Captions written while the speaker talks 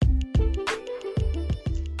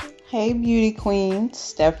Hey, beauty queen,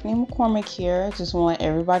 Stephanie McCormick here. Just want to let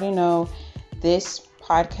everybody know this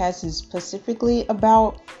podcast is specifically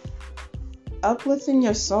about uplifting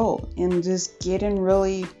your soul and just getting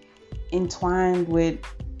really entwined with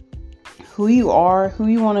who you are, who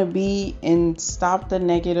you want to be, and stop the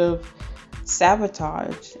negative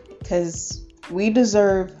sabotage because we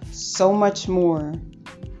deserve so much more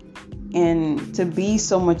and to be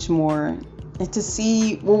so much more and to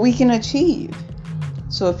see what we can achieve.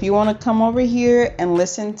 So if you want to come over here and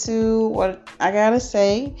listen to what I gotta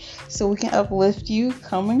say so we can uplift you,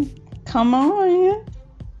 come on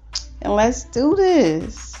and let's do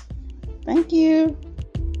this. Thank you.